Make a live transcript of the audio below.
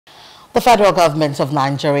The federal government of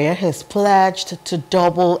Nigeria has pledged to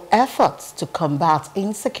double efforts to combat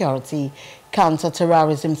insecurity,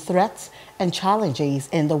 counter-terrorism threats and challenges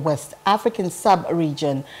in the West African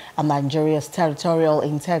sub-region and Nigeria's territorial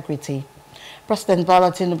integrity. President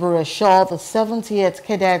Bola Tinubu assured the 78th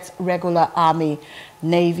Cadets Regular Army,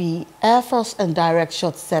 Navy, Air Force and Direct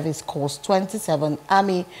Short Service Corps 27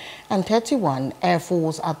 Army and 31 Air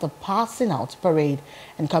Force at the passing out parade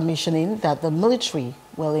and commissioning that the military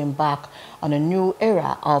will embark on a new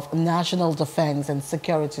era of national defense and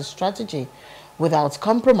security strategy without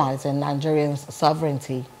compromising Nigerians'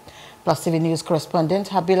 sovereignty. Plus TV News correspondent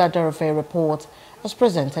Habila Dorofe report was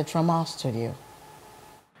presented from our studio.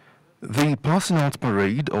 The passing out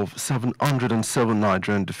parade of 707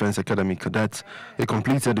 Nigerian Defense Academy cadets, who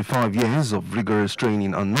completed the 5 years of rigorous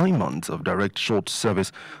training and 9 months of direct short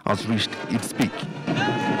service, has reached its peak.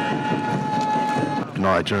 The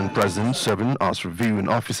Nigerian president, serving as reviewing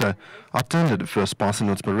officer, attended the first passing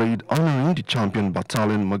out parade honoring the champion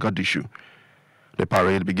battalion Mogadishu. The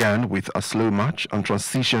parade began with a slow march and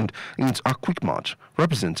transitioned into a quick march,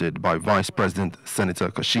 represented by Vice President Senator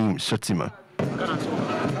Kashim Shettima.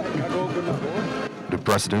 The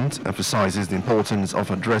president emphasizes the importance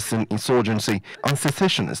of addressing insurgency and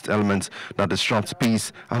secessionist elements that disrupt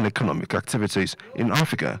peace and economic activities in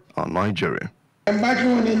Africa and Nigeria.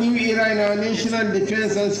 Embarking on a new era in our national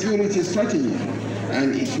defense and security strategy,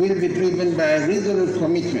 and it will be driven by a resolute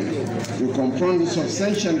commitment to confront the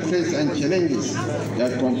substantial threats and challenges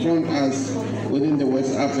that confront us within the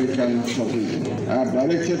West African sub-region. I have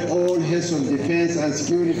directed all heads of defense and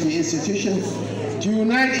security institutions to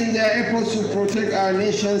unite in their efforts to protect our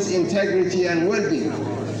nation's integrity and well-being.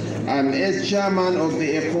 And as chairman of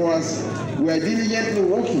the ECOWAS, we are diligently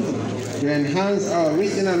working to enhance our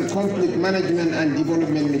regional conflict management and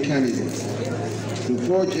development mechanisms, to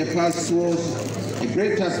forge a path towards a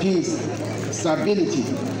greater peace, stability,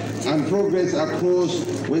 and progress across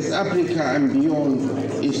West Africa and beyond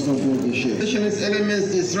is not negotiable. Secessionist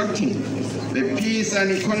elements disrupting the peace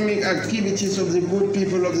and economic activities of the good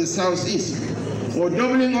people of the Southeast, or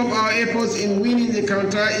doubling up our efforts in winning the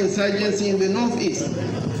counter-insurgency in the Northeast,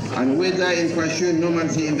 and whether in pursuing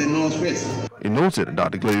normalcy in the Northwest. He noted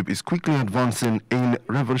that the globe is quickly advancing in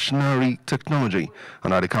revolutionary technology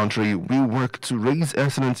and that the country will work to raise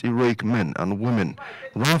excellent heroic men and women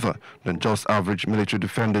rather than just average military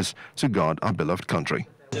defenders to guard our beloved country.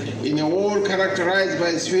 In a world characterized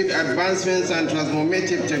by swift advancements and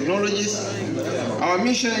transformative technologies, our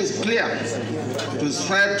mission is clear: to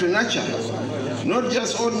strive to nurture not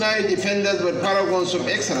just ordinary defenders but paragons of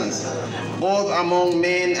excellence, both among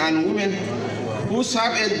men and women, who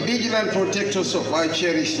serve as vigilant protectors of our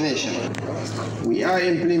cherished nation. We are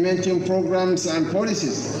implementing programs and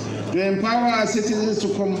policies to empower our citizens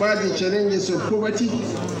to combat the challenges of poverty,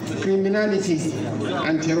 criminality,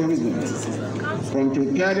 and terrorism. From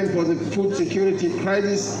preparing for the food security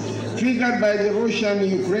crisis triggered by the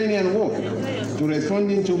Russian-Ukrainian war, to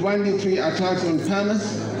responding to banditry attacks on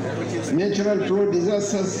farmers, natural flood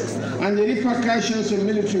disasters, and the repercussions of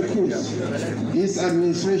military coups, this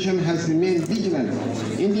administration has remained vigilant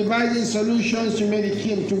in devising solutions to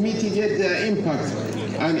mitigate their impact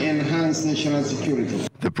and enhance national security.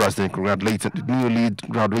 The president congratulated the newly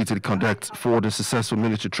graduated cadets for the successful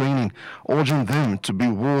military training, urging them to be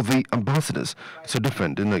worthy ambassadors to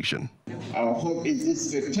defend the nation. Our hope is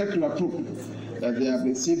this spectacular proof that they have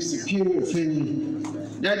received superior training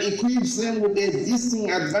that equips them with a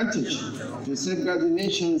distinct advantage to safeguard the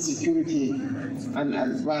nation's security and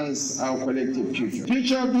advance our collective future. The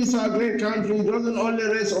future of this our great country doesn't only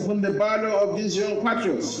rest upon the valor of these young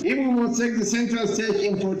patriots. If we must take the central stage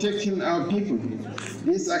in protecting our people,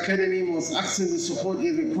 this academy must access the support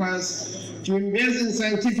it requires to invest in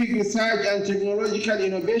scientific research and technological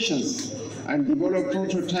innovations and develop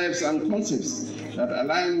prototypes and concepts that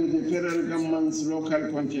align with the federal government's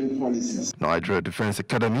local content policies. Nigeria Defense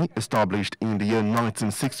Academy, established in the year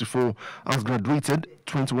 1964, has graduated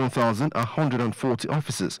 21,140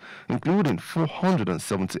 officers, including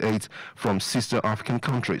 478 from sister African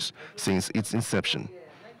countries, since its inception.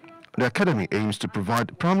 The academy aims to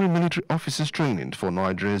provide primary military officers training for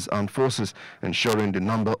Nigeria's armed forces, ensuring the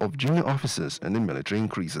number of junior officers in the military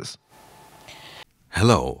increases.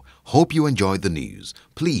 Hello, hope you enjoyed the news.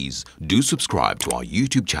 Please do subscribe to our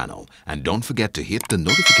YouTube channel and don't forget to hit the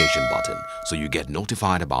notification button so you get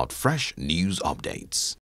notified about fresh news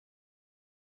updates.